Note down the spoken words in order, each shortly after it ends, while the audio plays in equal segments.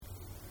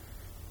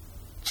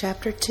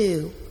Chapter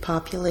 2,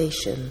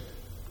 Population.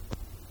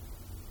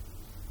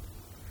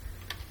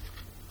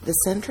 The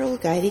central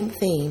guiding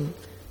theme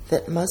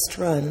that must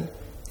run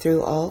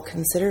through all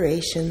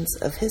considerations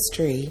of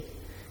history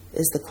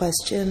is the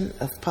question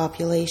of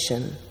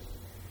population,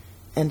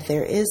 and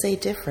there is a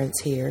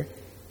difference here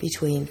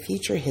between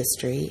future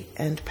history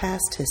and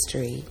past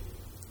history.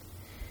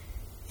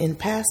 In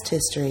past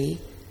history,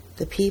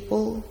 the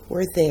people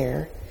were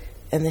there,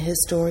 and the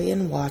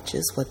historian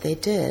watches what they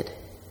did.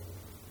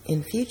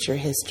 In future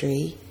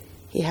history,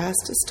 he has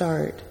to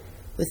start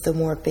with the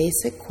more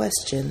basic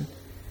question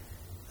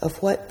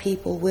of what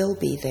people will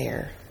be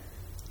there.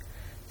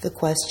 The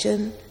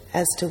question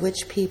as to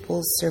which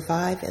peoples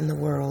survive in the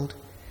world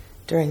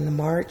during the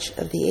march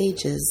of the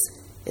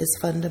ages is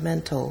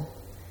fundamental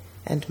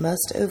and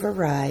must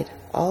override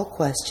all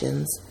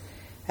questions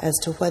as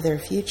to whether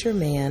future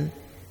man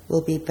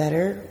will be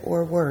better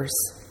or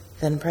worse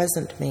than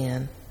present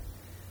man,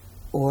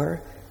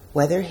 or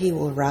whether he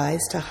will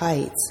rise to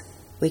heights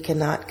we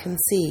cannot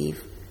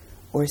conceive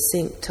or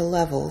sink to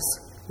levels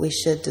we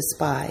should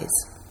despise.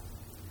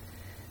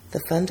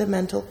 The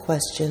fundamental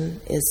question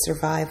is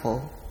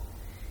survival,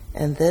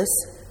 and this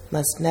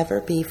must never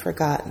be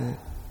forgotten,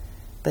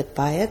 but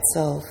by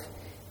itself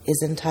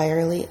is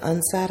entirely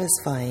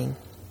unsatisfying,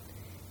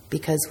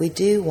 because we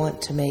do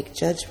want to make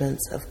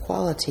judgments of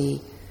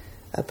quality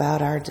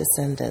about our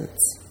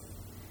descendants.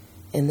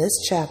 In this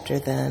chapter,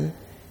 then,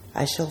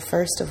 I shall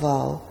first of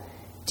all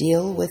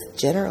deal with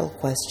general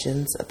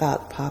questions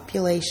about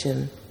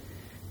population,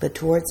 but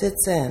towards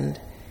its end,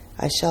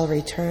 I shall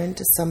return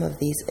to some of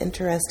these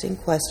interesting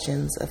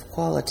questions of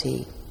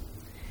quality.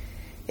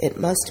 It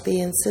must be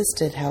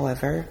insisted,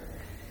 however,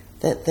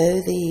 that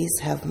though these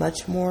have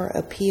much more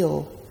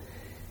appeal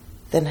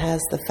than has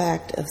the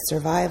fact of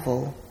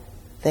survival,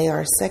 they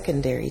are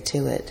secondary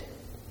to it,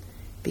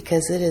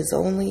 because it is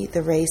only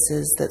the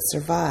races that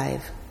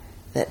survive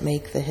that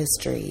make the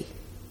history.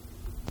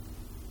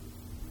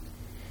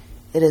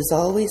 It is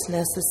always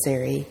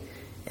necessary,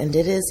 and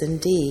it is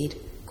indeed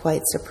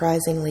quite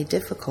surprisingly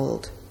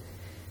difficult,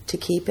 to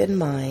keep in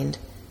mind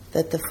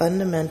that the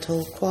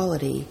fundamental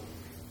quality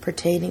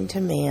pertaining to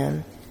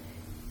man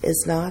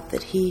is not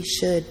that he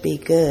should be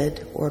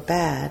good or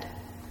bad,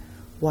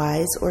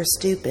 wise or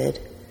stupid,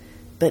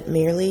 but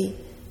merely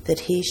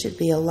that he should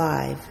be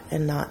alive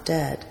and not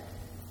dead.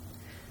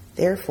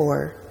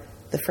 Therefore,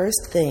 the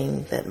first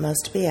thing that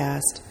must be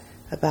asked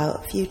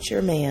about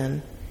future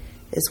man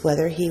is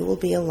whether he will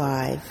be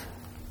alive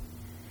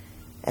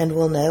and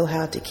will know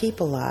how to keep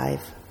alive,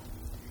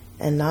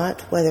 and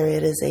not whether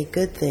it is a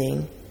good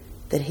thing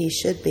that he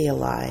should be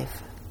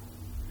alive.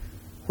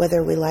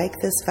 Whether we like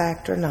this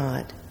fact or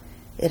not,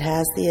 it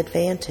has the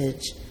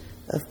advantage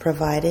of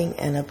providing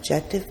an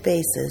objective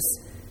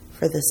basis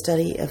for the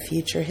study of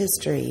future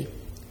history,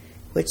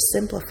 which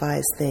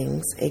simplifies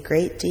things a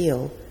great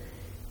deal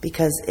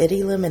because it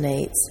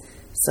eliminates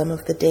some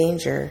of the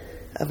danger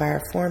of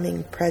our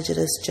forming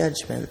prejudiced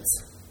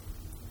judgments.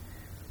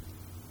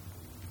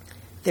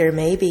 There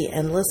may be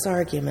endless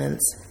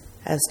arguments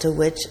as to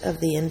which of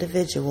the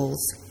individuals,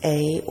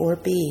 A or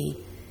B,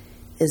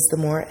 is the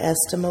more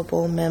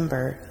estimable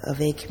member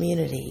of a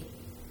community.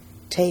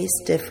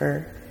 Tastes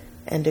differ,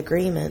 and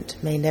agreement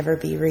may never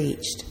be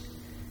reached,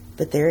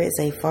 but there is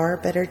a far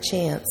better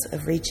chance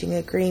of reaching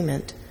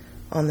agreement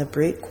on the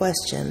brute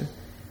question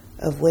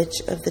of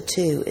which of the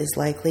two is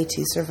likely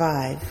to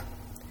survive,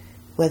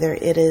 whether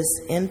it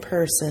is in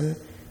person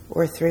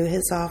or through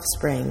his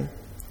offspring,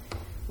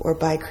 or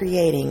by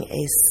creating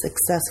a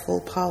successful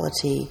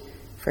polity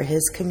for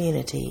his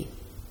community.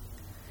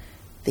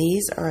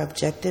 These are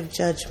objective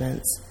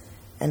judgments,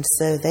 and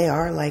so they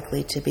are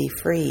likely to be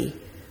free,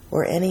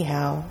 or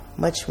anyhow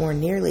much more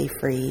nearly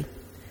free,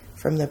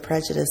 from the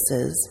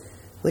prejudices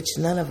which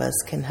none of us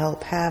can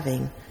help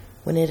having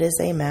when it is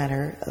a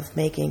matter of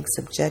making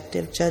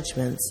subjective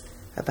judgments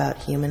about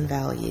human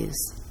values.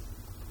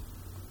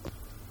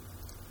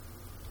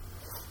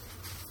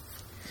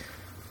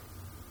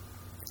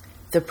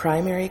 The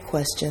primary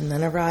question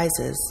then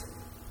arises: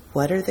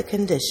 what are the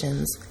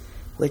conditions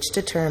which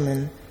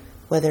determine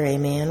whether a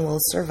man will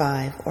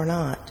survive or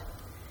not?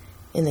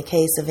 In the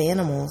case of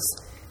animals,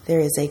 there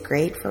is a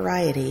great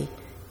variety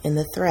in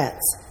the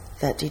threats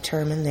that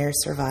determine their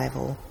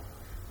survival.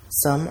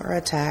 Some are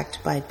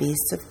attacked by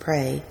beasts of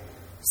prey,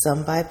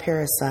 some by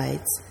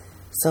parasites,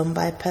 some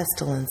by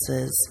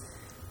pestilences,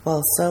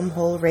 while some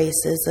whole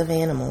races of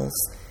animals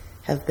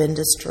have been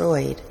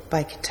destroyed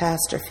by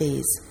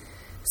catastrophes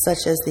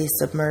such as the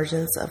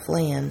submergence of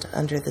land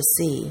under the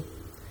sea.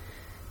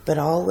 But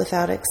all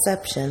without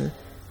exception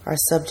are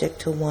subject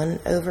to one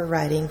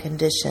overriding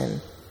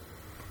condition: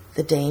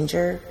 the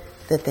danger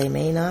that they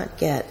may not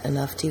get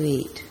enough to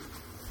eat.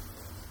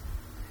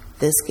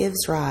 This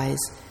gives rise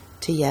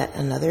to yet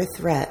another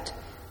threat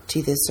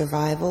to the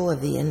survival of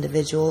the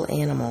individual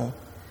animal: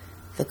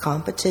 the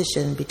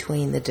competition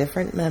between the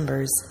different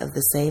members of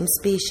the same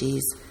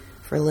species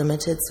for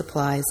limited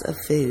supplies of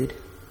food.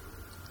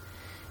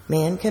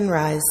 Man can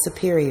rise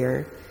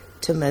superior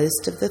to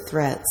most of the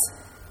threats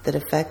that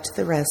affect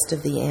the rest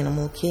of the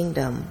animal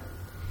kingdom.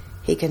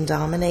 He can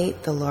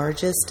dominate the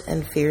largest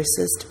and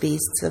fiercest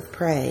beasts of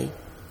prey.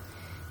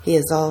 He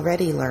has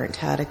already learned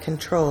how to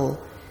control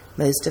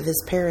most of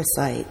his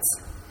parasites,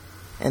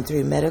 and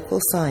through medical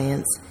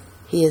science,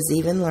 he is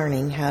even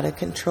learning how to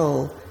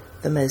control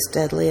the most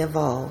deadly of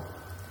all,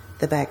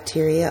 the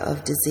bacteria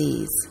of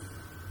disease.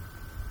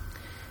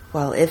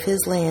 While if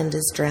his land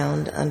is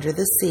drowned under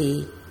the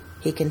sea,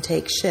 he can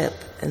take ship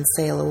and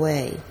sail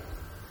away.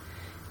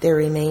 There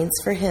remains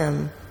for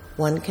him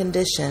one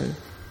condition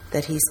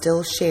that he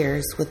still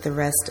shares with the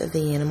rest of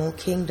the animal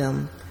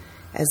kingdom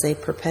as a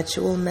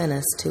perpetual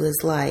menace to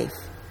his life,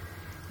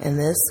 and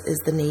this is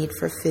the need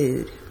for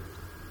food.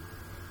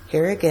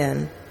 Here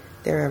again,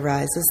 there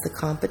arises the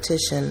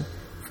competition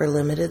for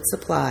limited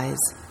supplies,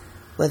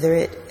 whether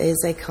it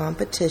is a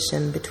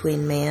competition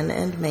between man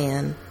and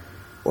man,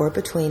 or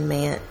between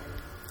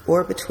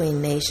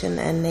nation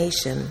and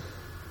nation.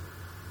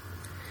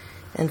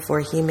 And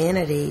for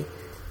humanity,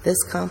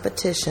 this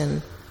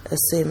competition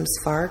assumes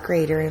far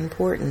greater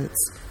importance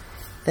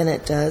than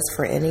it does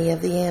for any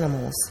of the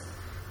animals,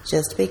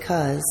 just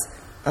because,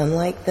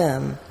 unlike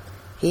them,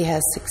 he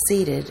has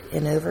succeeded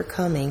in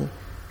overcoming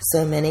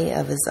so many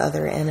of his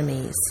other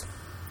enemies.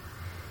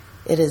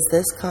 It is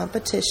this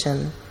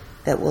competition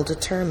that will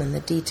determine the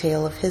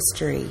detail of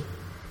history,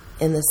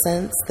 in the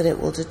sense that it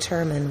will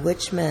determine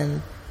which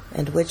men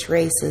and which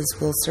races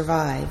will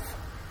survive.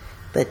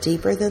 But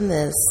deeper than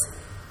this,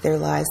 there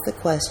lies the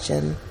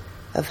question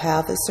of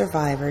how the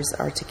survivors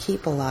are to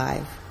keep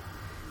alive,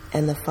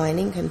 and the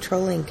finding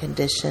controlling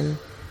condition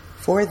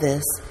for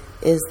this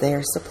is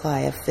their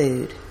supply of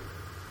food.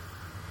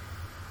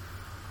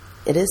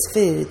 It is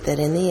food that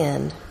in the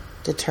end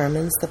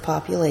determines the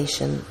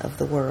population of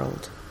the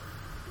world.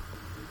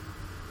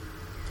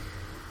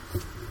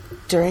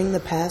 During the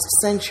past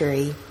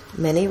century,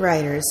 many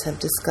writers have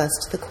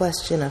discussed the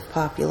question of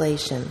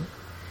population,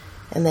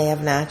 and they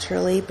have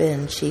naturally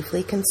been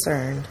chiefly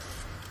concerned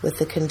with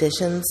the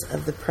conditions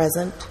of the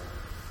present,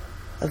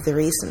 of the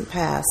recent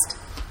past,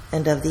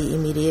 and of the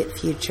immediate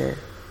future.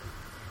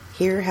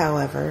 Here,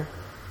 however,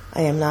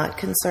 I am not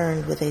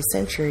concerned with a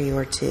century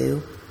or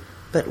two,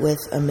 but with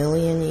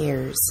 1,000,000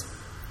 years,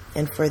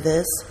 and for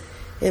this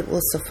it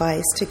will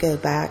suffice to go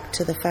back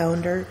to the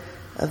founder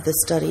of the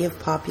study of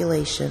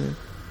population.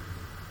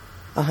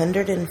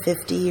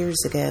 150 years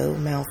ago,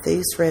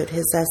 Malthus wrote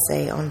his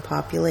essay on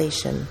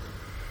population,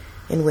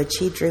 in which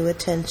he drew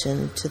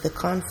attention to the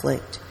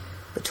conflict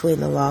between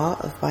the law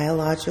of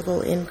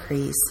biological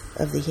increase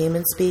of the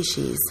human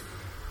species,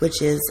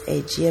 which is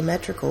a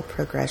geometrical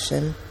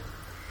progression,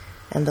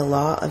 and the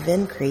law of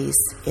increase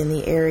in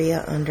the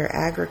area under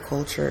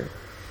agriculture,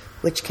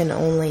 which can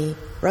only,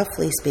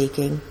 roughly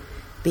speaking,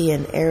 be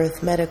an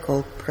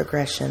arithmetical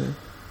progression.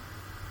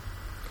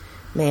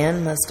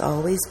 Man must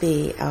always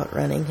be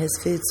outrunning his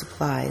food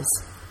supplies.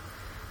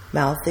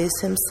 Malthus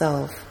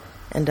himself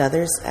and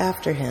others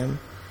after him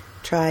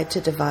tried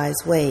to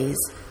devise ways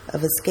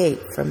of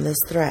escape from this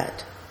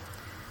threat,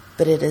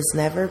 but it has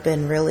never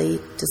been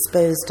really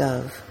disposed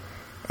of,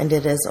 and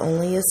it has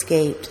only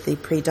escaped the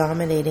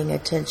predominating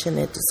attention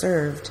it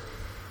deserved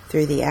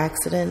through the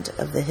accident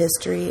of the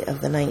history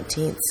of the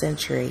 19th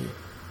century.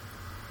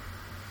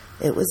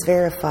 It was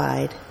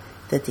verified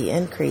that the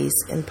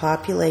increase in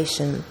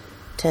population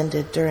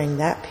tended during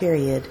that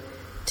period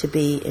to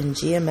be in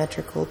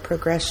geometrical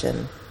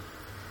progression,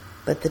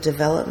 but the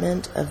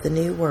development of the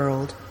New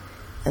World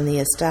and the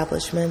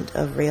establishment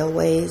of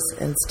railways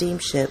and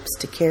steamships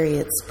to carry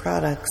its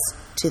products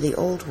to the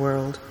Old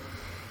World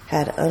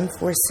had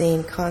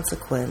unforeseen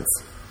consequence,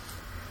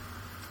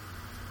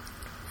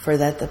 for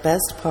that the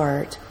best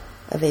part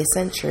of a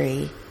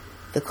century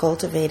the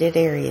cultivated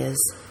areas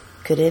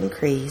could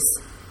increase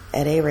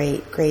at a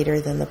rate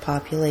greater than the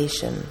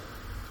population.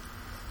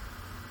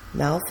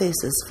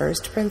 Malthus's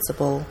first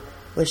principle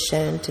was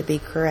shown to be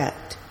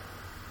correct,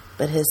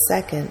 but his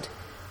second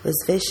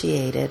was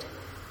vitiated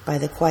by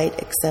the quite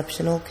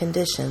exceptional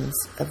conditions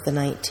of the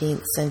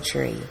 19th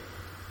century.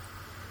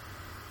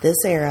 This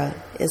era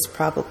is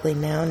probably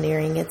now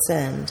nearing its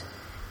end,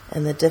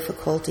 and the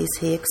difficulties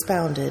he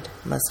expounded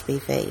must be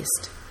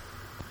faced.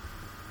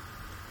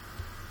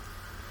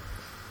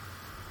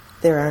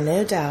 There are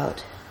no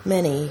doubt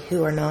many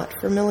who are not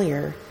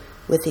familiar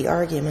with the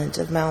argument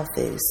of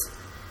Malthus,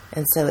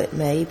 and so it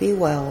may be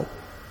well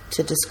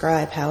to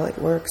describe how it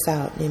works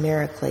out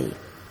numerically.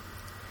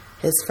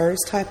 His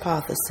first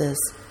hypothesis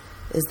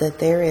is that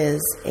there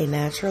is a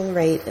natural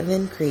rate of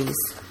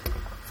increase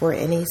for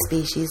any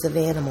species of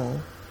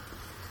animal.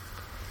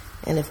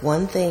 And if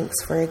one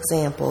thinks, for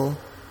example,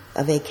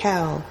 of a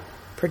cow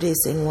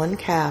producing one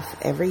calf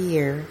every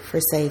year for,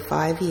 say,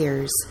 5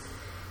 years,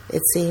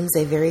 it seems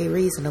a very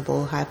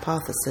reasonable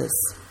hypothesis.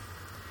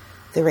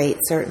 The rate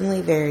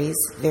certainly varies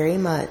very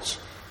much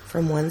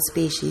from one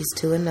species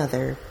to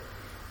another,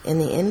 and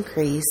the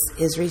increase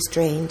is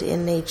restrained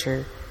in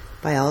nature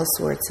by all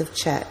sorts of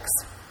checks,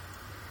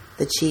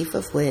 the chief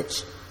of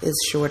which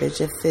is shortage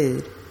of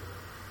food.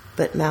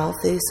 But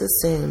Malthus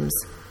assumes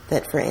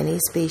that for any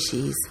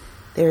species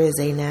there is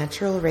a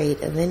natural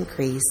rate of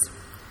increase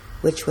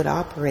which would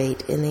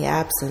operate in the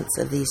absence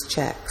of these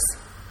checks.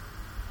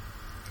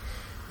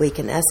 We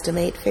can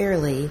estimate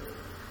fairly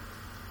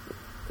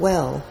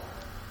well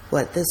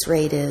what this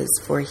rate is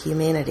for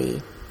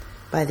humanity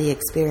by the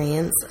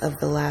experience of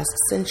the last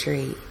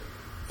century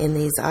in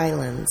these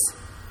islands,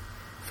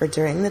 for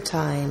during the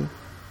time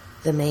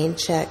the main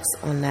checks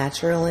on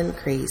natural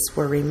increase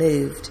were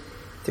removed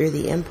through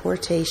the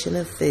importation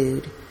of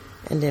food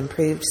and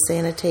improved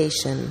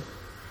sanitation,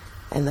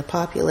 and the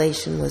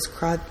population was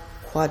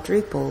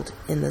quadrupled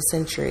in the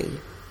century.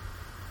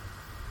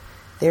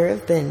 There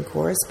have been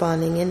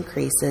corresponding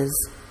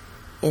increases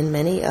in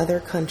many other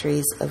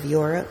countries of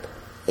Europe,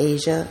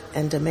 Asia,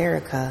 and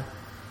America,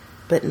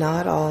 but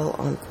not all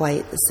on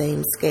quite the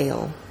same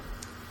scale.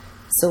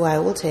 So I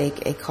will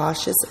take a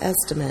cautious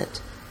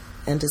estimate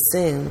and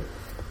assume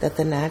that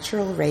the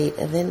natural rate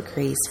of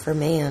increase for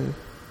man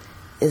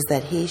is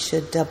that he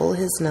should double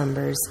his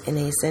numbers in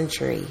a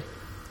century.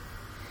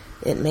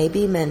 It may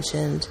be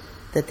mentioned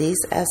that these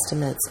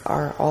estimates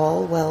are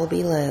all well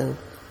below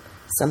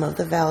some of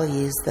the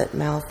values that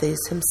Malthus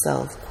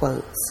himself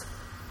quotes.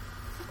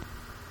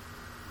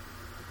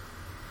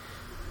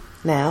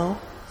 Now,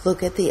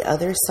 look at the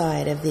other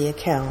side of the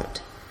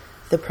account.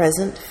 The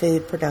present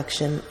food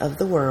production of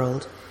the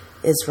world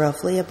is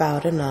roughly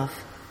about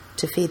enough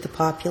to feed the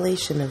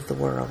population of the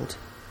world.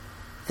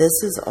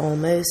 This is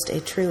almost a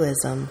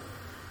truism,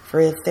 for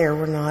if there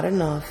were not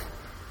enough,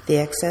 the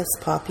excess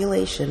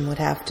population would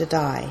have to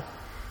die,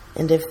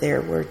 and if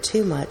there were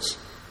too much,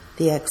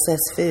 the excess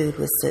food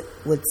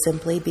would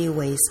simply be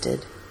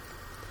wasted.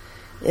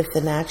 If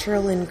the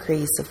natural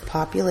increase of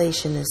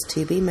population is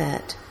to be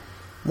met,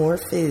 more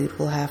food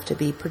will have to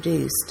be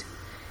produced,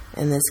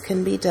 and this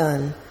can be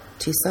done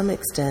to some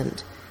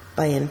extent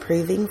by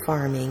improving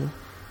farming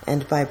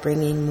and by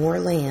bringing more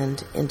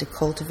land into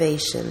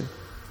cultivation.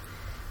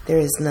 There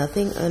is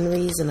nothing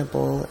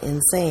unreasonable in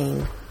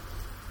saying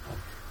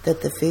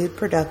that the food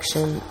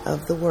production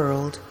of the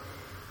world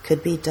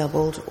could be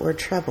doubled or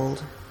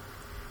trebled,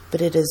 but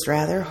it is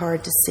rather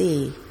hard to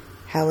see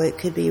how it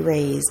could be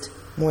raised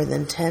more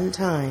than 10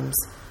 times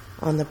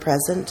on the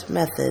present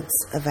methods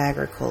of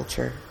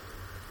agriculture.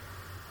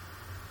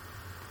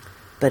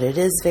 But it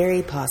is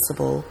very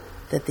possible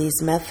that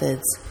these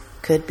methods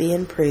could be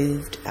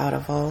improved out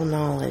of all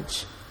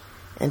knowledge,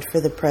 and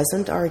for the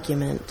present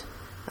argument,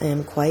 I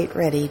am quite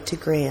ready to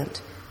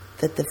grant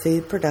that the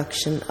food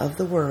production of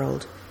the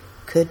world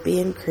could be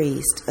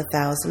increased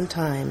 1,000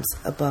 times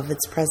above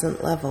its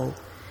present level,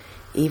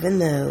 even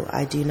though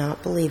I do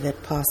not believe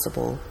it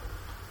possible.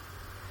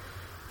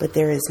 But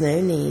there is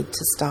no need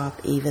to stop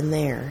even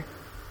there,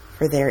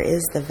 for there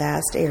is the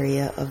vast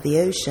area of the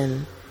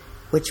ocean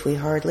which we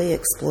hardly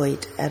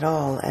exploit at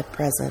all at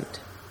present.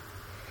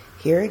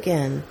 Here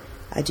again,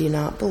 I do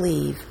not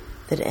believe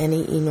that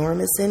any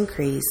enormous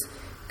increase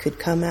could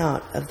come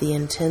out of the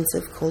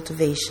intensive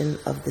cultivation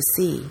of the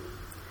sea,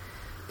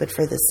 but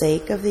for the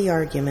sake of the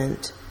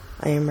argument,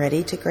 I am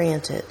ready to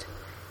grant it,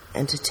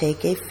 and to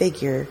take a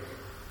figure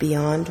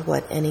beyond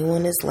what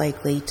anyone is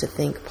likely to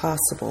think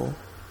possible.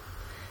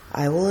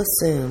 I will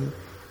assume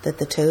that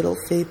the total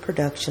food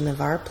production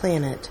of our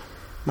planet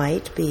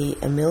might be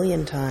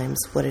 1,000,000 times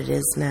what it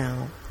is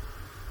now.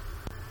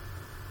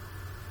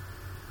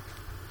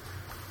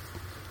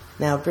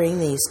 Now bring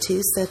these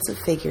two sets of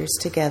figures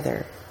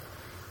together.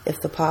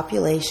 If the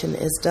population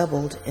is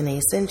doubled in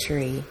a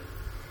century,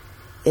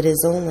 it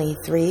is only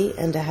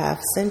 3.5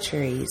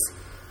 centuries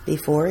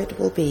before it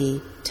will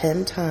be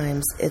 10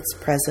 times its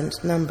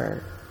present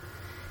number,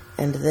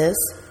 and this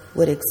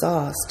would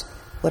exhaust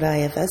what I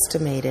have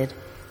estimated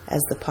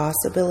as the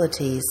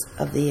possibilities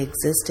of the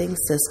existing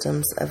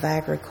systems of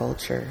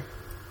agriculture.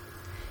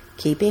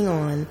 Keeping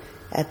on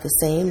at the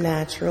same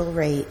natural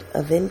rate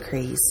of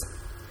increase,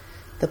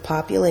 the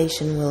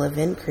population will have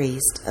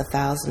increased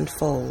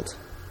 1,000-fold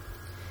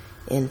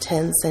in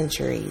 10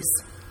 centuries.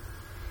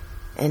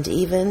 And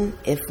even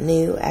if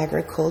new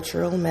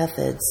agricultural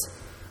methods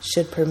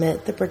should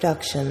permit the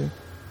production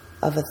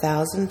of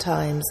 1,000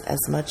 times as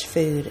much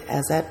food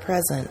as at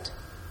present,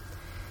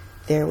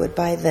 there would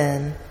by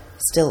then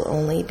still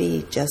only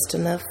be just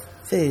enough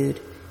food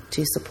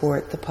to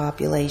support the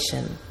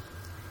population,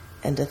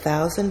 and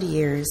 1,000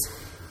 years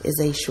is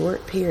a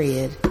short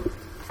period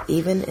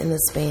even in the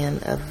span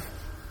of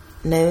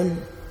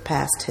known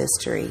past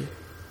history,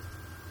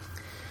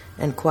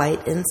 and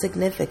quite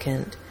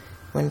insignificant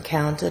when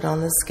counted on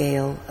the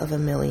scale of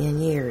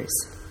 1,000,000 years.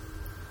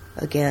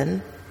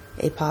 Again,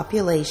 a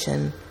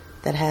population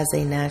that has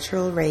a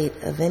natural rate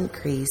of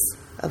increase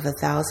of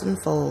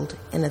 1,000-fold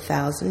in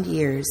 1,000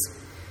 years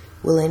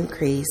will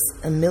increase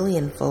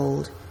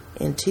 1,000,000-fold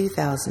in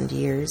 2,000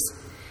 years,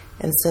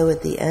 and so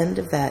at the end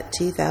of that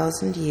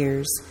 2,000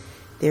 years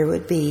there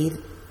would be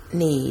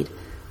need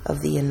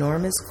of the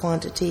enormous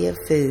quantity of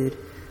food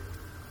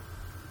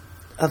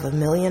of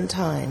 1,000,000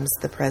 times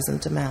the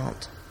present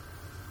amount.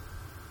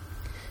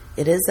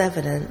 It is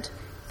evident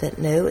that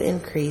no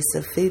increase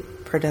of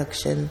food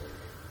production,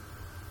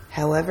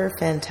 however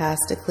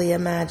fantastically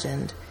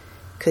imagined,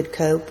 could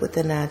cope with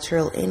the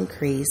natural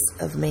increase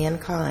of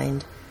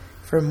mankind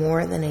for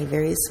more than a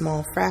very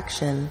small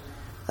fraction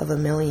of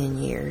 1,000,000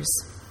 years.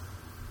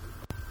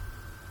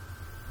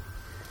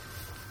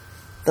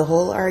 The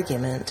whole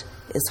argument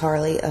is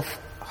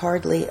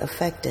hardly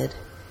affected,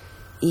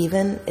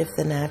 even if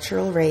the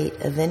natural rate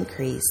of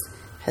increase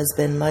has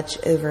been much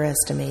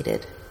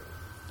overestimated.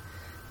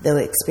 Though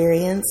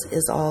experience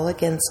is all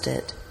against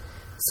it,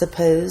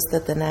 suppose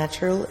that the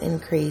natural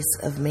increase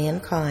of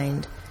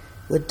mankind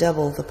would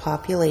double the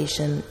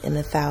population in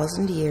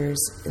 1,000 years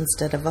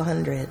instead of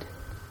 100.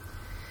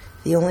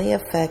 The only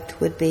effect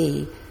would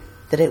be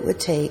that it would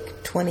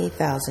take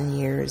 20,000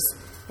 years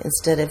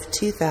instead of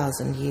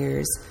 2,000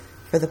 years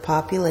for the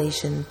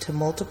population to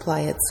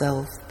multiply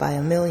itself by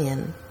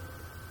 1,000,000.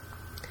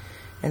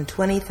 And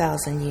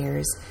 20,000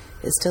 years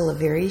is still a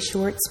very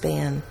short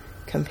span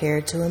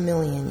compared to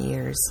 1,000,000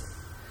 years.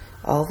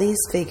 All these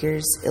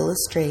figures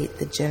illustrate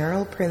the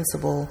general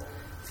principle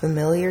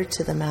familiar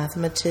to the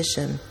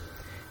mathematician,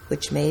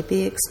 which may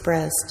be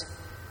expressed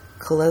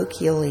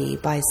colloquially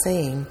by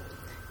saying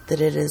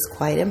that it is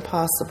quite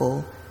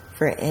impossible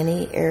for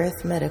any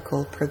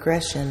arithmetical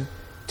progression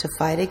to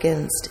fight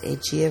against a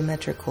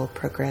geometrical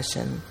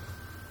progression.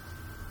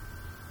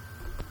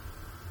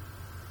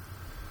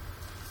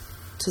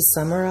 To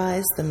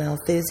summarize the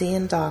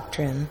Malthusian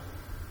doctrine,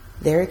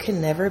 there can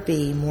never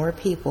be more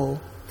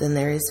people than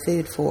there is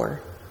food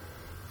for.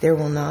 There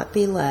will not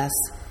be less,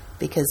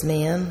 because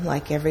man,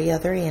 like every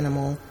other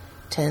animal,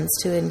 tends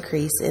to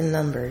increase in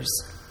numbers.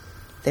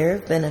 There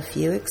have been a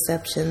few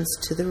exceptions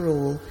to the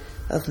rule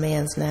of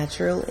man's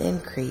natural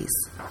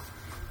increase,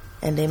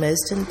 and a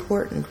most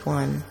important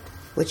one,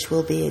 which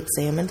will be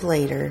examined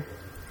later,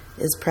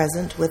 is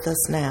present with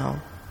us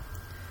now,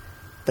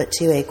 but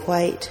to a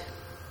quite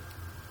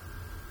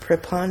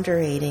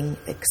preponderating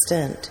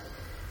extent.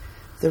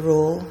 The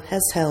rule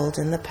has held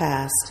in the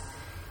past,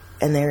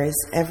 and there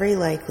is every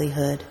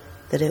likelihood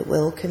that it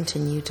will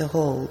continue to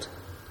hold.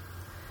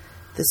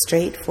 The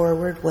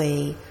straightforward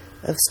way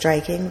of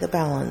striking the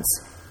balance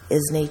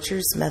is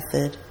nature's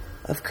method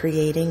of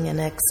creating an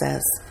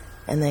excess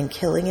and then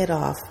killing it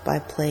off by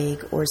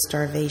plague or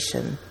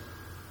starvation.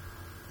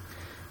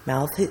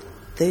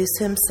 Malthus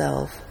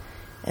himself,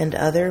 and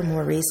other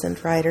more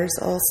recent writers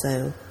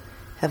also,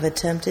 have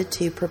attempted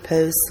to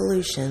propose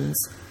solutions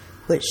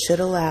which should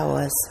allow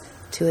us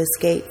to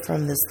escape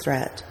from this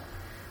threat,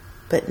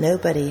 but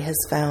nobody has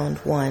found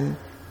one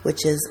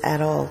which is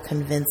at all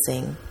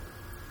convincing.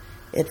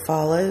 It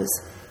follows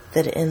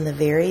that in the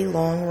very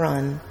long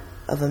run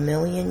of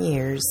 1,000,000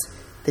 years,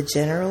 the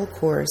general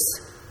course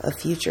of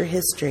future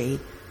history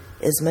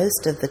is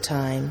most of the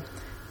time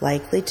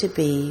likely to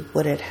be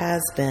what it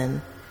has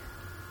been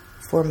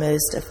for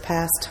most of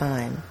past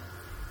time,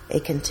 a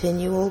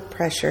continual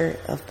pressure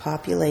of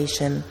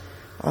population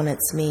on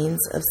its means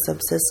of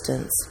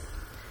subsistence,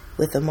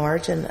 with a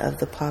margin of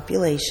the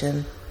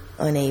population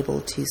unable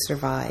to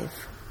survive.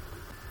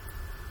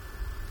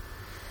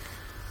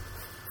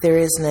 There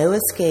is no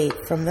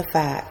escape from the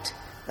fact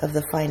of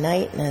the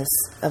finiteness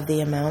of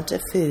the amount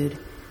of food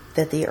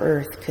that the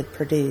earth could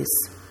produce,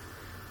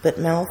 but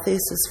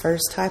Malthus's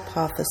first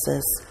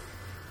hypothesis,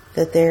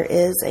 that there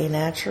is a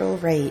natural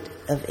rate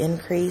of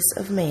increase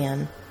of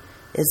man,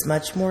 is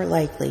much more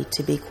likely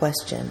to be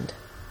questioned.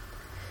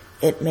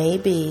 It may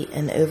be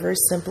an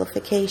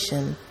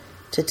oversimplification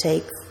to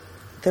take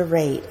the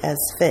rate as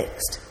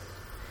fixed,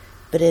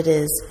 but it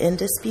is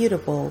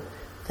indisputable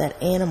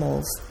that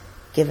animals,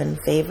 given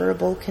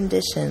favorable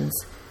conditions,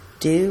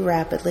 do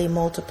rapidly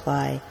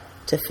multiply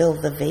to fill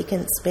the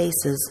vacant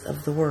spaces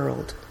of the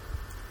world.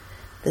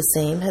 The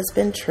same has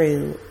been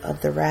true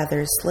of the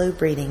rather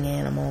slow-breeding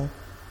animal,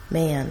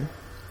 man,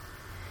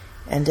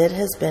 and it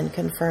has been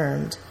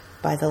confirmed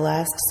by the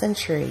last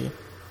century,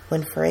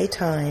 when for a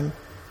time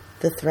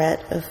the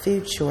threat of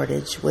food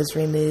shortage was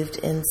removed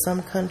in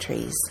some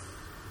countries.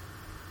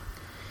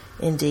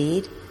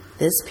 Indeed,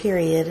 this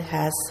period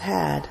has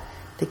had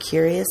the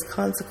curious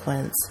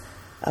consequence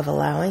of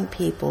allowing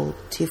people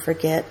to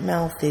forget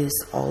Malthus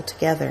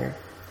altogether,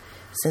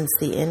 since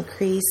the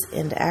increase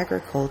in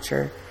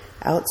agriculture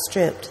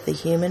outstripped the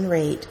human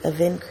rate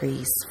of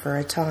increase for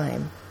a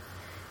time,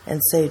 and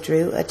so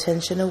drew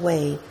attention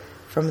away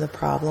from the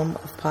problem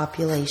of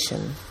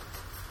population.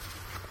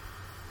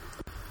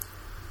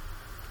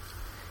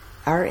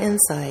 Our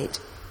insight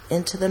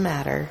into the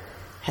matter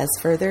has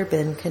further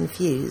been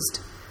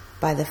confused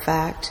by the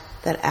fact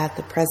that at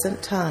the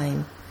present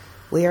time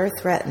we are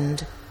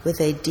threatened with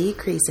a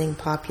decreasing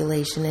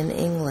population in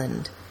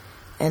England,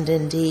 and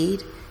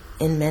indeed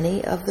in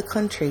many of the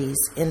countries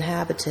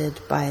inhabited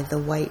by the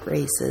white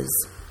races.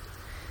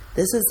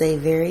 This is a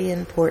very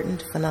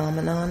important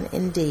phenomenon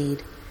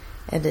indeed,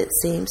 and it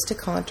seems to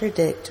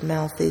contradict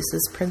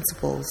Malthus's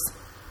principles.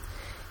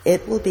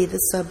 It will be the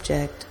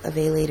subject of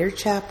a later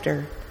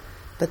chapter,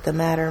 but the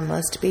matter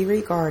must be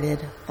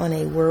regarded on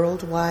a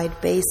worldwide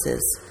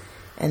basis,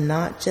 and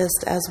not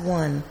just as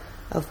one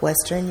of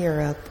Western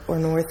Europe or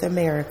North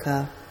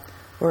America,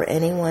 or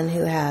anyone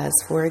who has,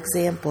 for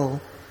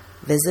example,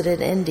 visited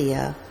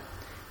India,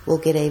 will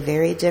get a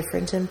very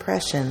different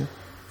impression,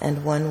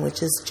 and one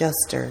which is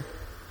juster.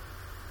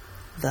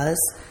 Thus,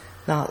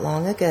 not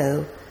long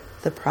ago,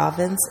 the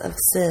province of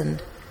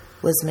Sind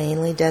was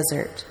mainly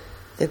desert.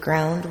 The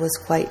ground was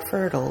quite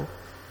fertile,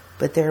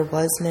 but there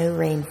was no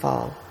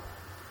rainfall.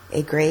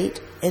 A great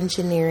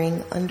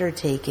engineering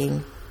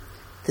undertaking,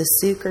 the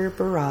Sukkur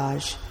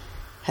Barrage,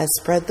 has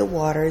spread the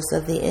waters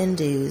of the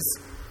Indus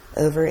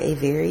over a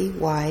very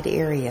wide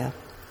area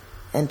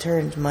and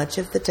turned much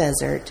of the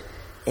desert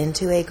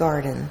into a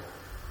garden.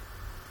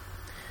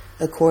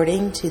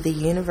 According to the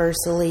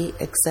universally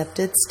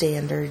accepted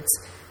standards,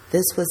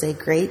 this was a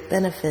great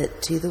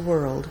benefit to the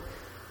world,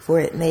 for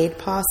it made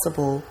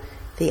possible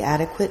the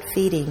adequate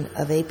feeding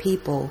of a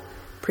people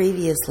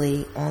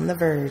previously on the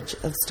verge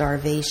of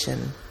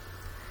starvation.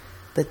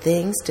 But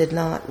things did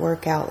not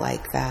work out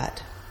like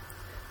that,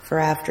 for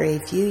after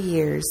a few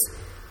years,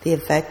 the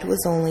effect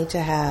was only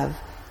to have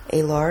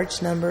a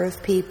large number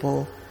of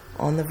people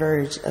on the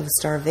verge of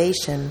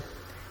starvation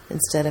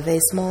instead of a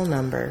small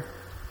number.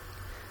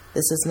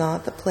 This is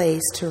not the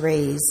place to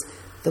raise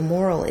the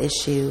moral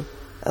issue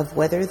of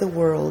whether the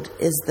world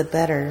is the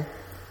better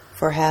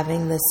for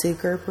having the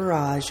Sukkur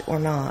Barrage or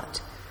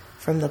not.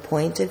 From the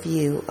point of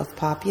view of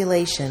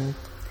population,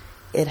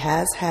 it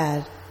has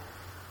had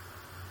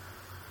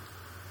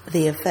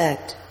the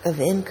effect of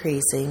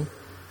increasing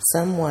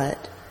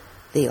somewhat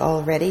the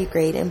already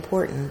great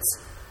importance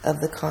of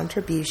the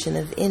contribution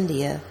of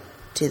India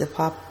to the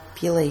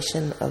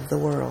population of the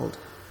world.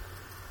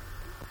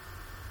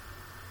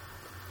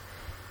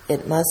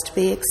 It must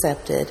be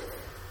accepted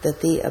that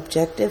the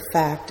objective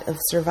fact of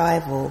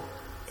survival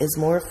is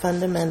more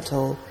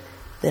fundamental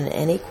than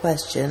any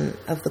question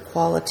of the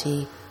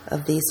quality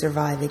of the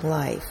surviving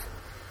life,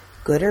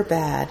 good or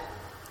bad,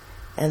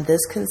 and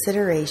this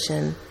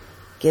consideration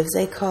gives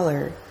a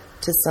color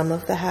to some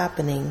of the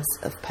happenings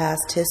of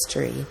past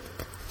history,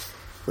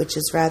 which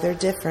is rather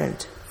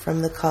different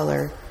from the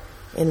color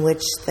in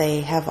which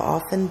they have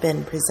often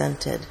been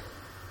presented.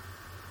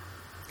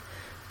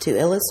 To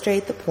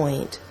illustrate the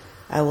point,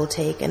 I will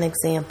take an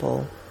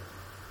example.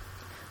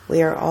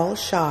 We are all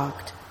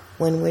shocked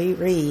when we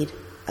read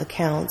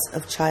accounts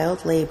of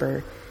child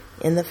labor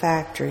in the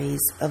factories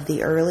of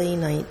the early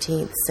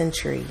 19th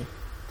century,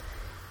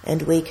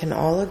 and we can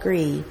all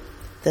agree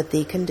that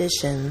the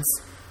conditions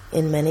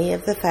in many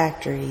of the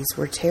factories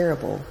were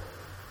terrible.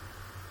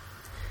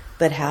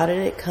 But how did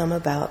it come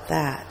about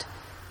that,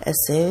 as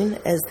soon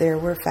as there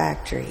were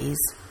factories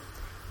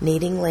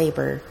needing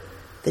labor,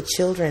 the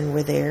children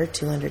were there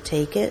to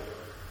undertake it?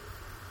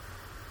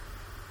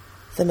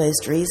 The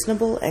most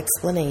reasonable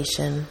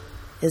explanation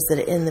is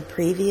that in the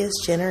previous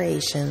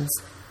generations,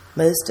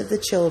 most of the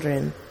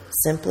children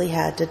simply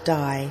had to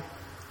die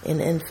in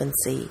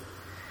infancy,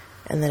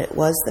 and that it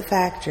was the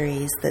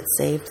factories that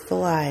saved the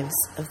lives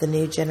of the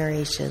new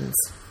generations.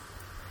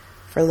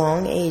 For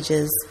long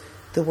ages,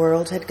 the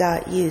world had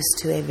got used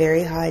to a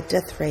very high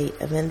death rate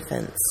of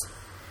infants,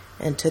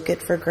 and took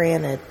it for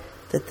granted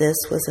that this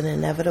was an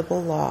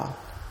inevitable law.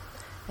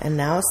 And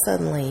now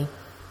suddenly,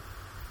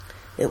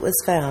 it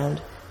was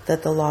found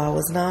that the law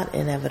was not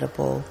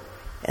inevitable,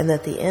 and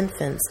that the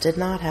infants did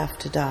not have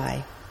to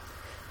die.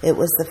 It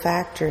was the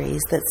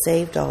factories that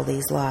saved all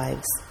these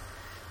lives.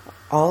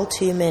 All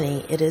too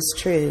many, it is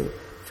true,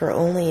 for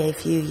only a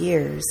few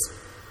years,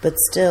 but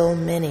still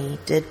many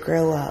did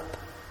grow up.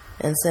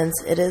 And since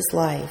it is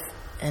life,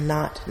 and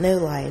not no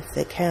life,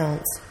 that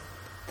counts,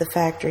 the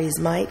factories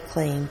might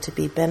claim to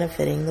be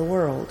benefiting the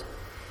world.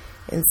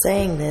 In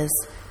saying this,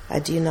 I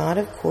do not,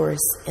 of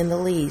course, in the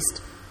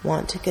least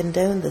want to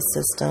condone the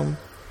system,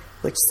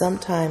 which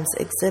sometimes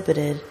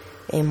exhibited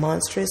a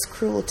monstrous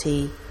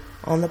cruelty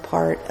on the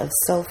part of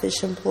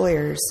selfish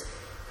employers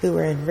who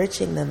were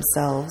enriching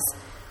themselves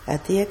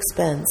at the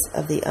expense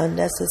of the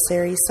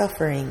unnecessary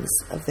sufferings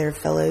of their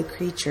fellow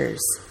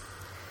creatures.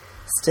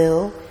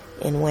 Still,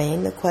 in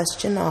weighing the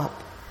question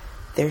up,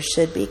 there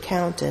should be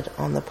counted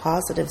on the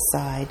positive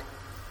side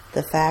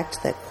the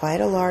fact that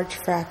quite a large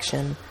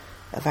fraction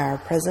of our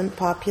present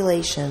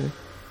population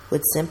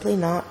would simply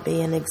not be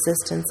in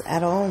existence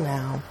at all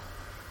now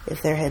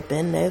if there had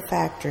been no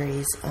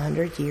factories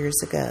 100 years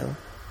ago.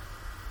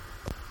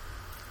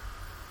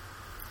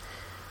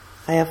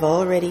 I have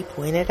already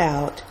pointed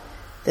out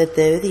that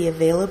though the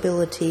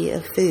availability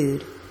of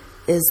food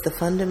is the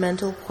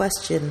fundamental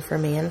question for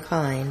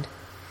mankind,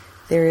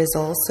 there is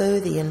also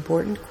the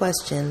important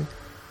question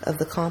of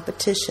the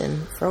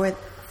competition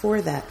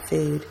for that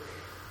food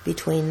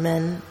between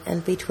men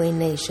and between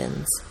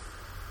nations.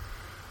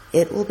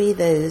 It will be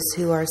those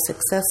who are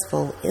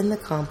successful in the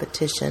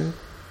competition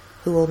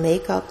who will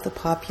make up the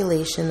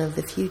population of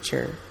the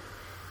future,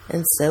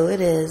 and so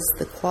it is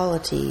the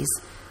qualities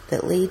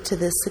that lead to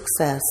this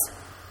success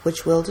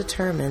which will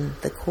determine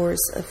the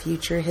course of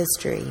future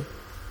history.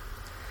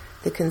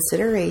 The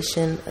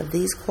consideration of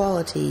these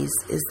qualities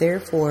is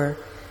therefore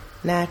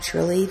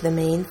naturally the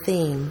main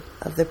theme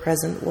of the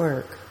present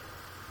work,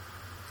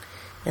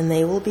 and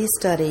they will be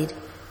studied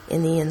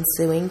in the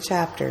ensuing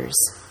chapters.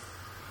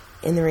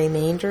 In the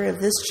remainder of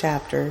this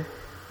chapter,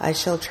 I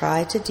shall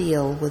try to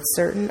deal with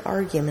certain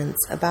arguments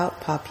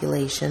about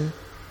population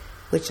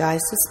which I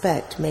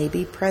suspect may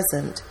be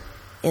present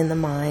in the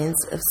minds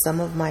of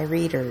some of my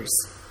readers.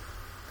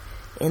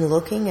 In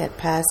looking at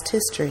past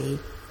history,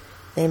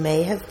 they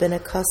may have been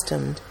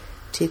accustomed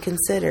to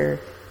consider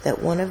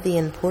that one of the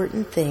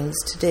important things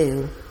to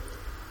do,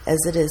 as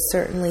it is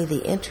certainly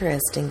the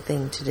interesting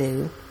thing to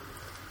do,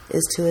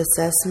 is to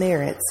assess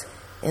merits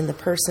in the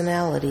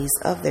personalities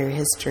of their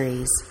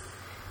histories,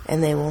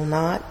 and they will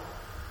not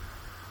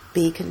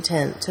be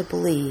content to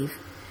believe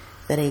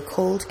that a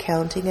cold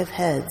counting of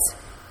heads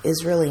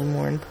is really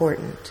more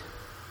important.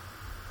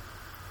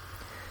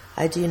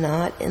 I do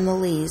not in the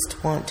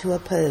least want to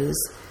oppose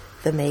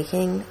the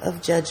making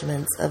of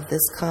judgments of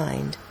this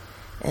kind,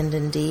 and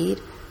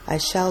indeed I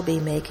shall be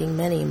making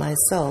many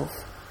myself.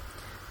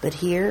 But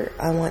here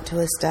I want to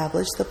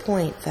establish the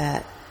point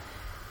that,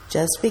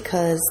 just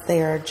because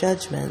they are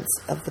judgments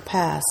of the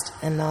past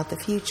and not the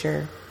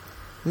future,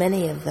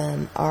 many of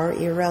them are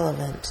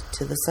irrelevant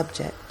to the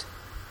subject.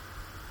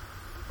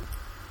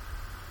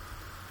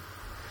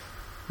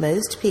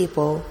 Most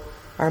people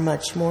are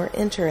much more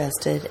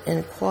interested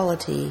in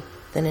quality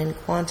than in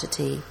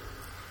quantity,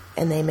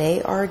 and they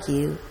may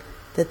argue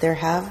that there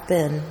have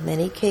been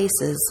many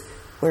cases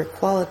where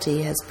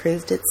quality has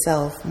proved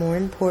itself more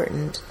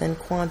important than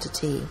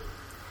quantity.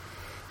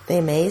 They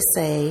may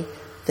say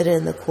that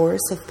in the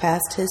course of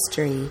past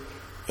history,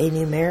 a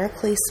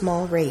numerically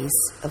small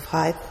race of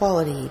high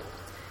quality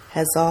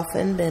has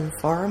often been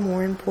far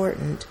more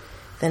important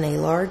than a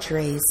large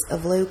race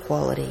of low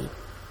quality.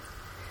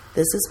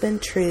 This has been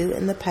true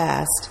in the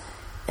past,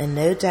 and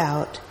no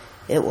doubt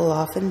it will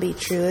often be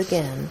true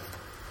again,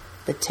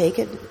 but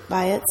taken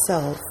by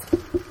itself,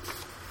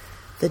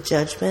 the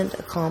judgment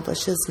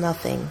accomplishes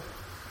nothing.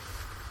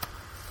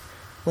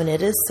 When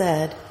it is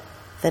said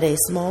that a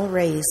small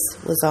race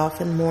was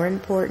often more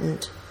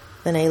important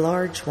than a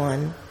large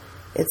one,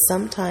 it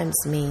sometimes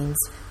means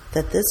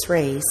that this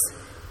race,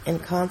 in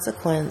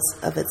consequence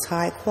of its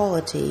high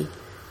quality,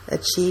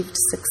 achieved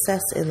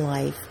success in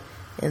life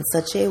in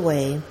such a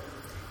way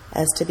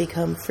as to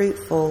become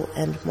fruitful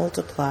and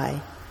multiply,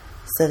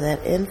 so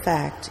that in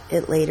fact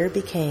it later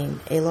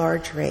became a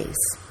large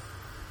race.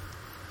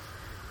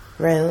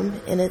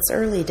 Rome in its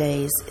early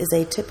days is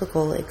a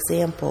typical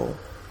example.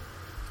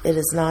 It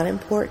is not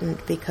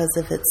important because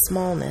of its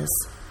smallness,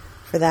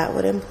 for that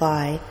would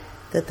imply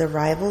that the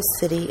rival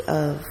city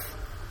of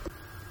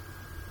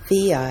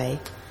Veii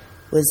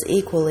was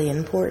equally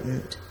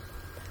important,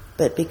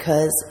 but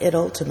because it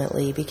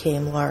ultimately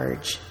became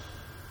large.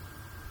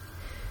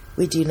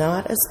 We do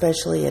not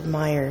especially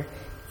admire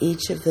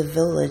each of the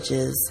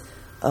villages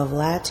of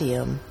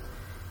Latium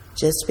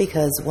just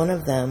because one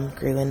of them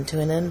grew into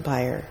an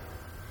empire,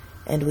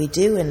 and we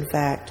do in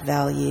fact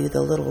value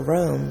the little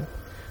Rome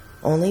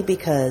only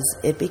because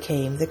it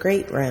became the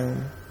great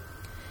Rome.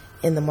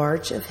 In the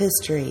march of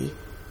history,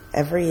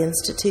 every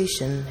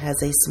institution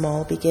has a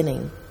small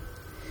beginning,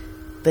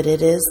 but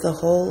it is the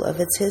whole of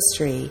its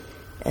history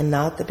and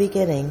not the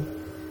beginning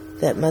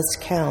that must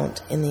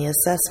count in the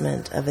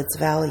assessment of its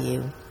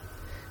value,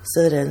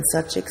 so that in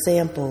such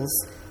examples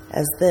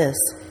as this,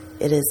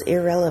 it is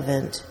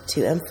irrelevant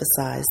to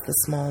emphasize the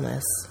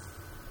smallness.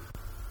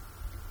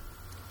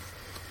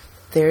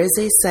 There is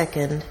a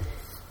second,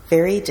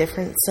 very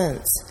different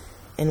sense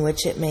in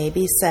which it may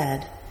be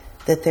said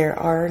that there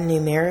are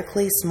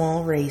numerically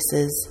small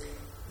races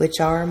which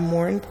are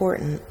more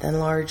important than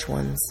large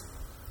ones.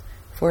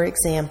 For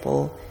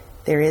example,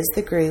 there is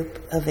the group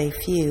of a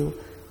few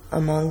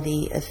among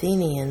the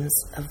Athenians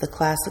of the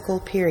classical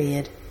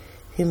period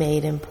who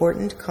made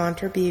important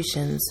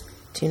contributions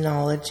to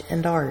knowledge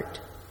and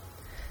art.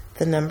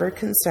 The number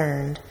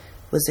concerned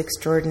was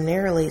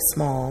extraordinarily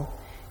small,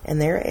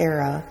 and their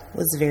era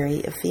was very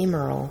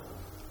ephemeral.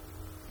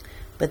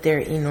 But their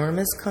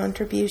enormous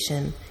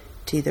contribution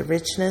to the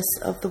richness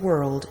of the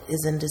world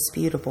is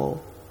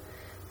indisputable.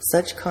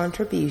 Such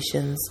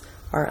contributions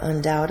are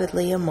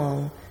undoubtedly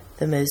among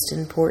the most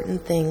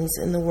important things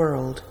in the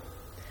world,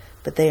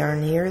 but they are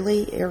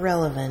nearly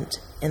irrelevant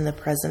in the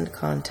present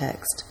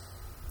context.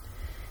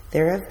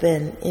 There have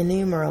been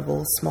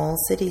innumerable small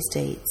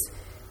city-states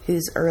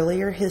whose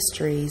earlier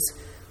histories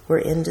were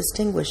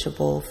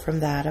indistinguishable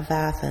from that of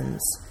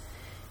Athens,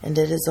 and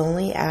it is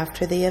only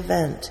after the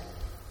event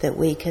that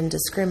we can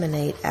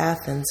discriminate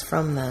Athens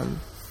from them.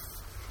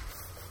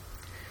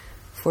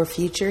 For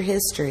future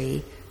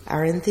history,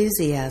 our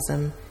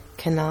enthusiasm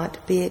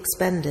cannot be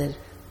expended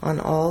on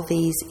all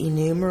these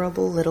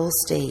innumerable little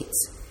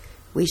states.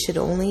 We should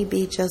only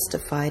be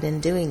justified in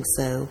doing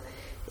so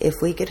if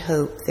we could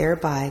hope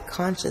thereby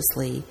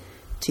consciously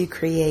to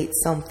create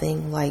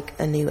something like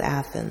a new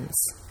Athens.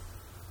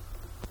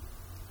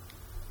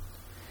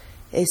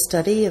 A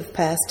study of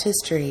past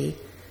history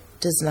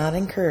does not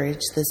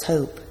encourage this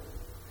hope.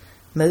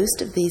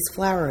 Most of these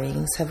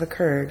flowerings have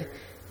occurred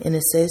in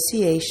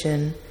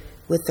association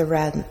with the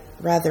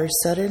rather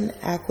sudden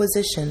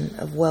acquisition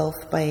of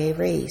wealth by a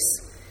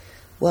race,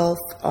 wealth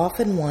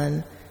often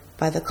won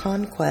by the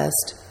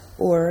conquest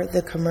or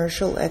the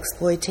commercial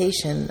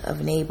exploitation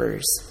of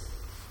neighbors.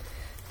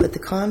 but the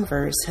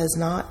converse has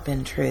not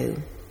been true,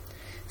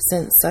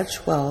 since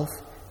such wealth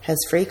has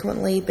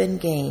frequently been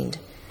gained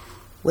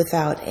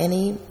without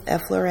any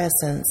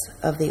efflorescence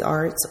of the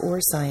arts or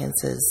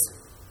sciences.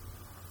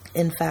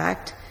 In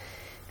fact,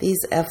 these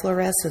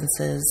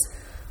efflorescences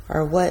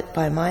are what,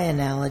 by my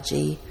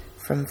analogy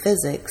from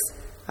physics,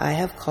 I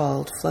have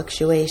called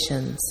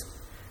fluctuations,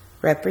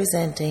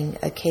 representing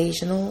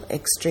occasional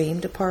extreme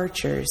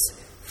departures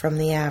from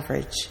the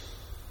average.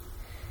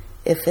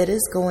 If it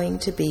is going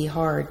to be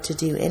hard to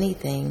do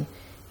anything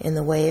in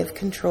the way of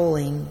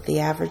controlling the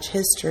average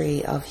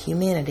history of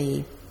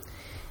humanity,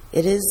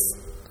 it is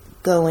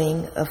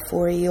going a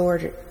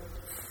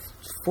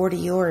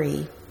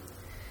fortiori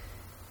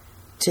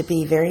to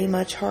be very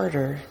much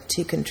harder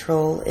to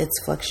control its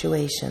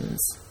fluctuations.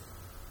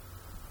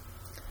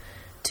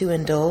 To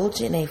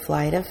indulge in a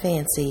flight of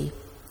fancy,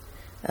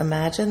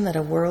 imagine that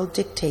a world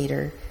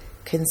dictator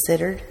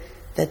considered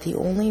that the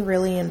only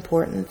really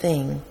important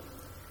thing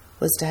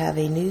was to have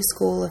a new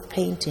school of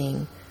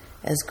painting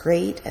as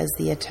great as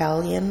the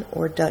Italian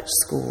or Dutch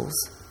schools.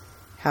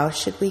 How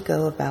should we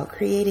go about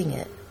creating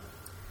it?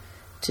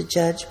 To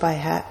judge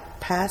by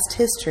past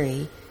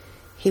history,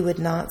 he would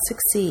not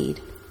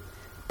succeed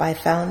by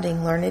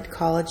founding learned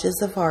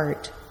colleges of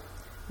art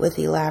with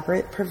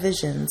elaborate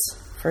provisions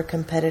for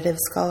competitive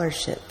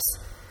scholarships,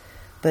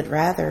 but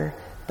rather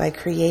by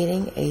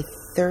creating a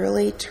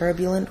thoroughly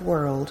turbulent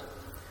world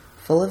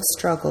full of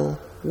struggle,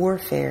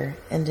 warfare,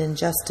 and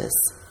injustice.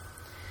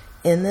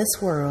 In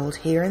this world,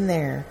 here and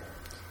there,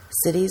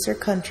 cities or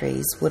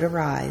countries would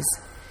arise,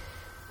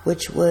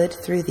 which would,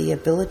 through the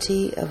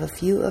ability of a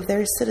few of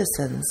their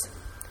citizens,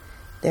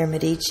 their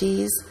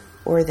Medicis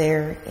or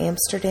their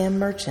Amsterdam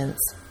merchants,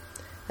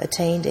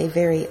 attained a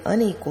very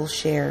unequal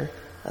share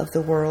of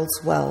the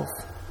world's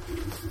wealth.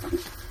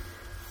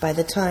 By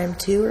the time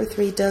 2 or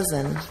 3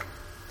 dozen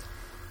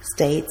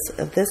states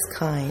of this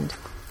kind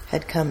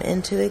had come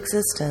into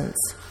existence,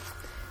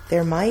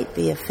 there might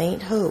be a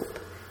faint hope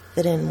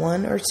that in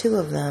 1 or 2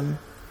 of them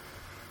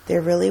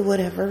there really would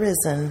have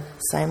arisen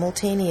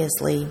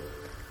simultaneously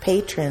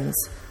patrons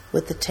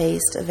with the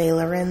taste of a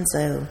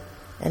Lorenzo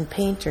and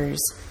painters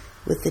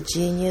with the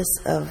genius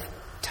of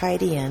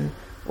Titian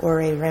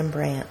or a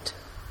Rembrandt.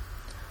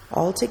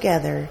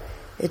 Altogether,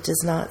 it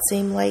does not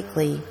seem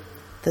likely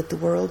that the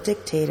world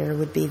dictator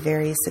would be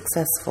very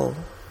successful.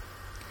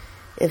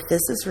 If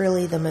this is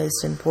really the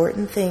most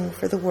important thing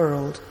for the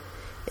world,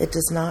 it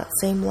does not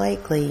seem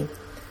likely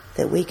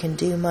that we can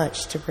do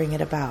much to bring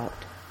it about.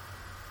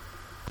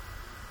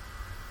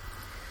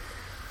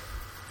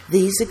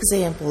 These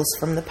examples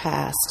from the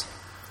past,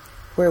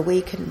 where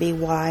we can be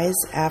wise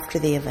after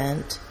the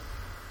event,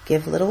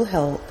 give little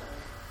help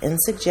in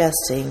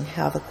suggesting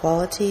how the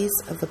qualities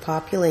of the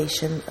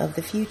population of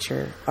the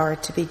future are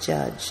to be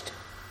judged.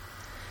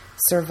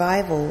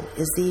 Survival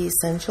is the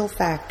essential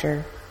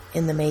factor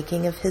in the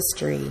making of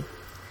history,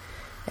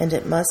 and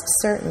it must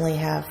certainly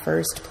have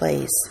first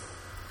place.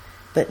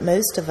 But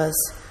most of us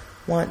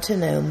want to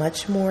know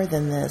much more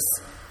than this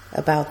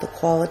about the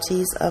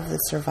qualities of the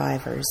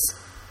survivors.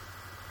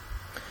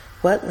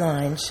 What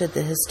line should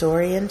the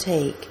historian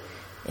take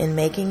in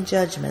making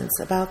judgments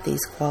about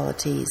these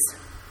qualities?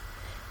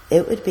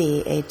 It would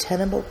be a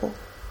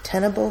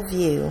tenable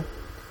view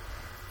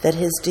that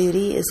his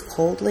duty is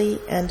coldly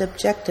and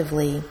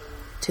objectively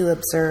to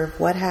observe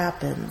what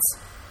happens,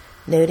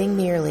 noting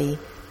merely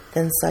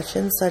that such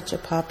and such a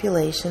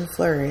population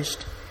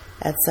flourished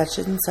at such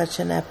and such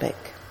an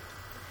epoch,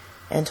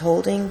 and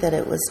holding that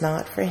it was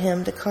not for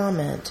him to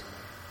comment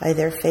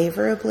either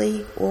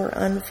favorably or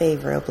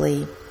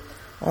unfavorably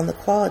on the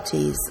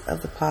qualities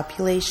of the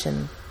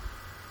population.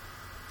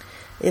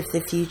 If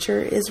the future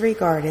is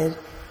regarded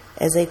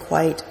as a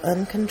quite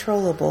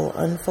uncontrollable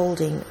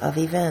unfolding of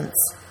events,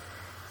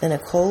 then a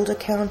cold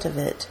account of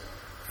it,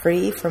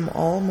 free from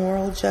all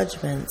moral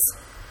judgments,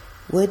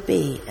 would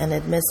be an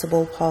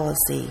admissible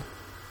policy.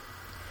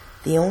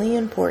 The only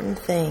important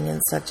thing in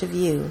such a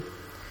view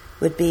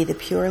would be the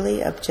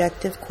purely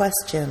objective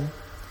question,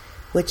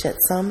 which at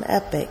some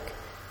epoch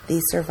the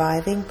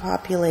surviving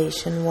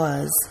population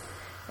was,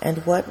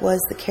 and what was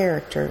the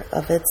character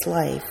of its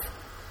life,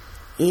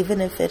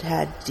 even if it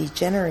had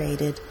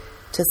degenerated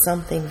to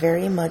something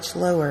very much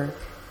lower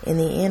in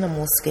the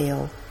animal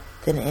scale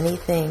than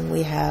anything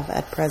we have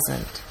at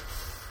present.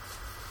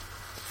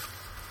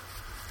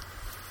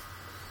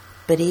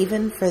 But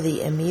even for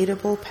the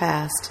immutable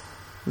past,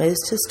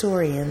 most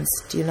historians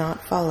do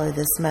not follow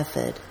this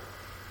method.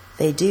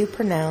 They do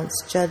pronounce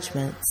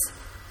judgments,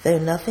 though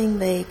nothing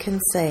they can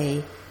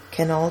say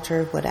can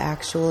alter what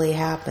actually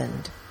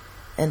happened,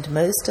 and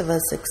most of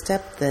us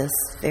accept this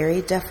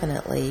very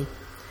definitely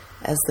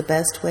as the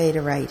best way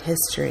to write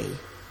history.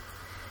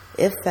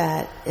 If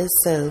that is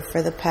so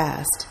for the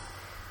past,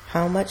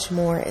 how much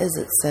more is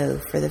it so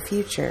for the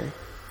future?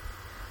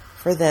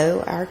 For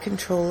though our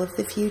control of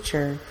the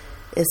future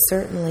is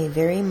certainly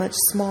very much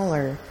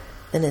smaller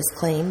than is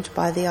claimed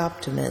by the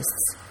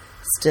optimists,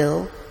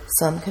 still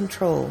some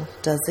control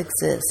does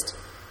exist.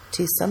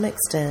 To some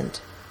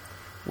extent,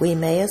 we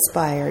may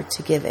aspire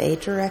to give a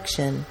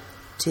direction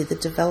to the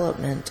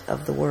development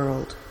of the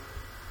world.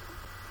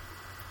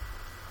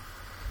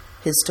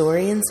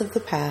 Historians of the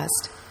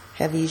past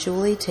have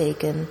usually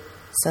taken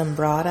some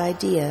broad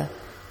idea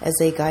as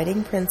a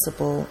guiding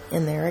principle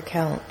in their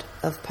account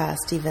of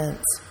past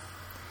events,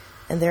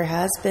 and there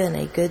has been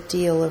a good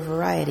deal of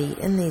variety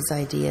in these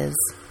ideas.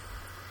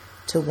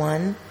 To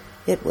one,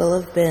 it will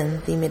have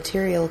been the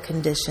material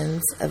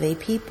conditions of a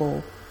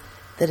people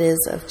that is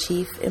of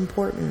chief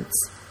importance,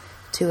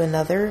 to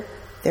another,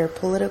 their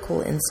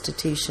political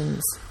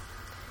institutions.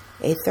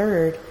 A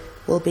third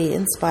will be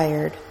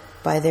inspired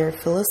by their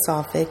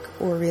philosophic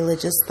or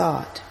religious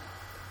thought,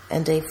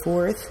 and a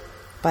fourth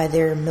by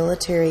their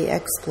military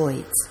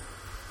exploits.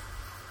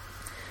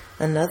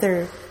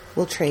 Another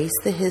will trace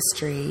the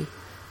history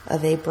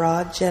of a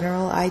broad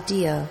general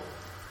idea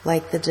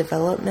like the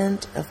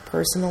development of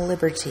personal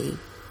liberty,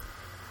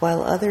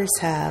 while others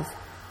have,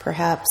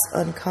 perhaps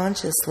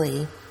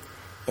unconsciously,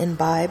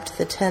 imbibed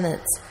the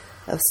tenets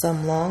of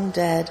some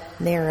long-dead,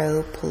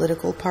 narrow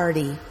political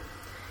party,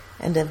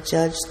 and have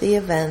judged the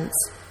events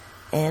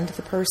and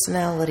the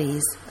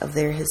personalities of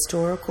their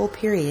historical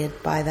period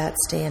by that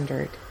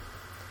standard.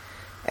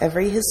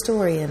 Every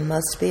historian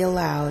must be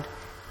allowed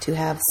to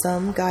have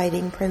some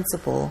guiding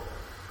principle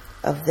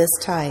of this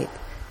type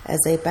as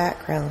a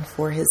background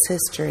for his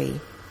history,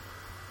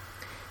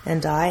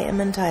 and I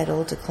am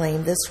entitled to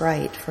claim this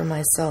right for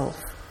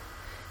myself,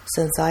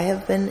 since I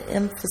have been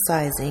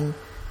emphasizing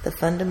the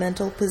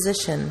fundamental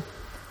position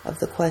of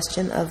the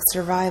question of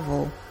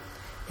survival.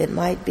 It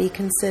might be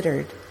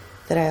considered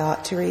that I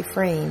ought to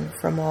refrain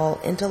from all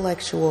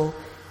intellectual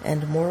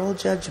and moral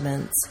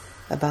judgments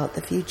about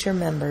the future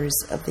members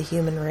of the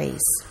human race.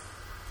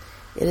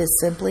 It is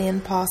simply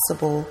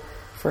impossible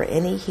for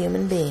any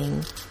human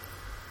being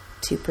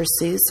to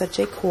pursue such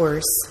a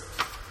course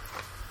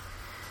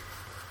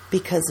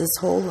because his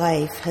whole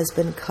life has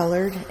been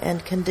colored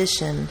and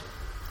conditioned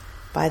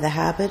by the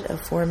habit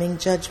of forming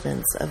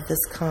judgments of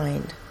this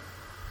kind.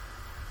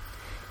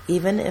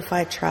 Even if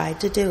I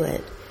tried to do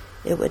it,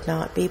 it would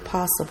not be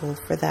possible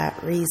for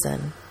that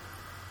reason,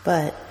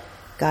 but,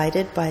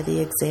 guided by the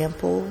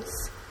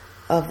examples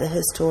of the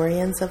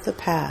historians of the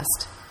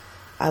past,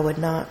 I would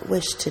not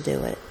wish to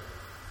do it.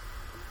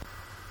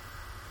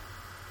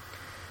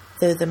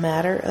 Though the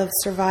matter of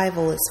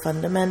survival is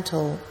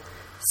fundamental,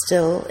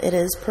 still it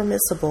is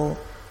permissible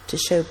to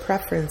show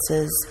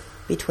preferences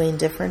between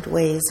different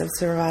ways of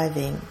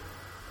surviving.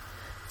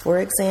 For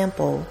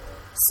example,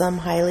 some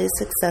highly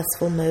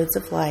successful modes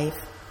of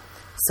life,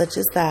 such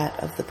as that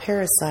of the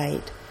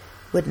parasite,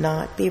 would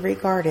not be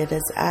regarded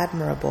as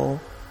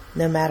admirable,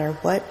 no matter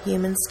what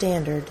human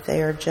standard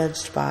they are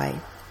judged by.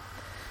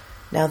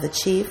 Now the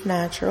chief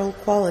natural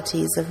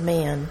qualities of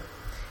man,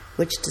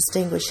 which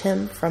distinguish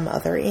him from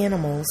other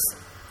animals,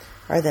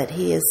 are that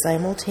he is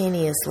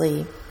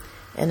simultaneously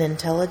an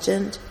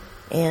intelligent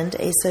and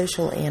a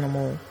social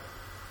animal,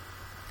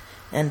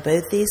 and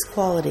both these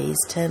qualities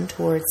tend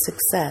toward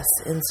success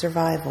in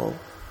survival,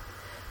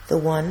 the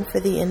one for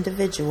the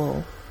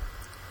individual,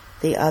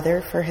 the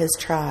other for his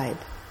tribe.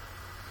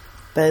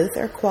 Both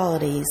are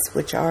qualities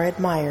which are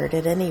admired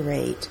at any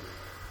rate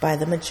by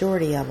the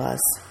majority of us,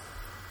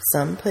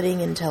 some putting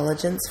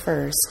intelligence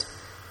first,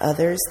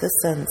 others the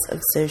sense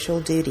of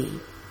social duty.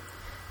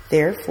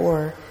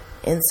 Therefore,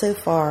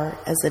 insofar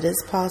as it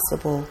is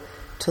possible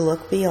to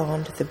look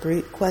beyond the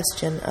brute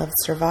question of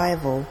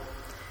survival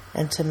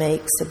and to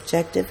make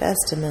subjective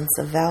estimates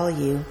of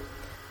value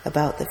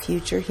about the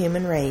future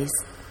human race,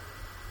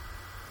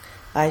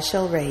 I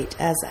shall rate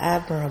as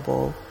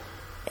admirable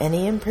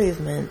any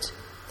improvement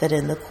that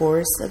in the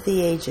course of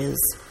the ages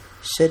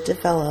should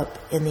develop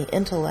in the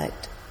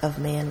intellect of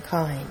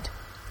mankind,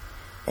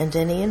 and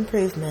any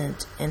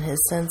improvement in his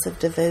sense of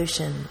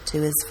devotion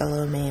to his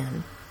fellow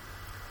man.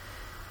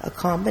 A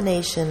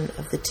combination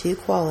of the two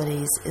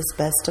qualities is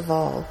best of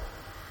all,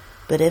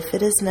 but if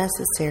it is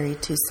necessary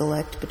to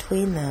select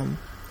between them,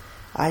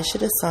 I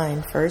should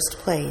assign first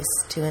place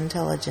to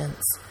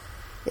intelligence,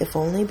 if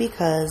only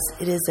because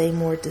it is a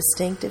more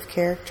distinctive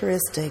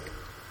characteristic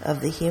of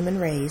the human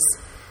race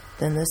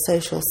than the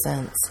social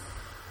sense,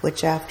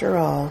 which, after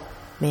all,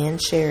 man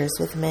shares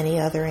with many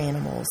other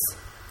animals.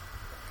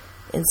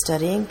 In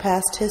studying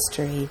past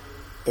history,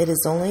 it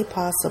is only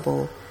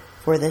possible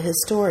for the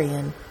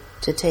historian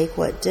to take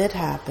what did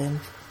happen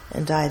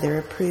and either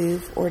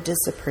approve or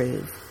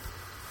disapprove.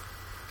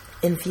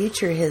 In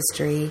future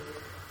history,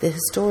 the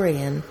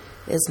historian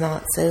is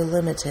not so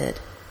limited.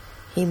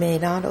 He may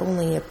not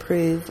only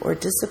approve or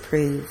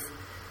disapprove,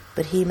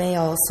 but he may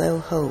also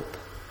hope.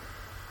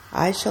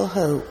 I shall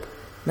hope,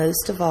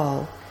 most of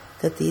all,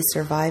 that the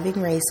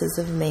surviving races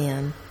of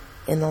man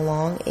in the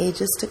long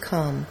ages to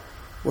come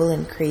will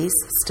increase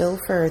still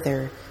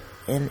further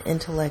in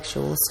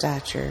intellectual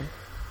stature.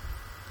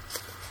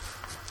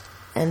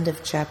 End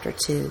of chapter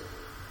 2.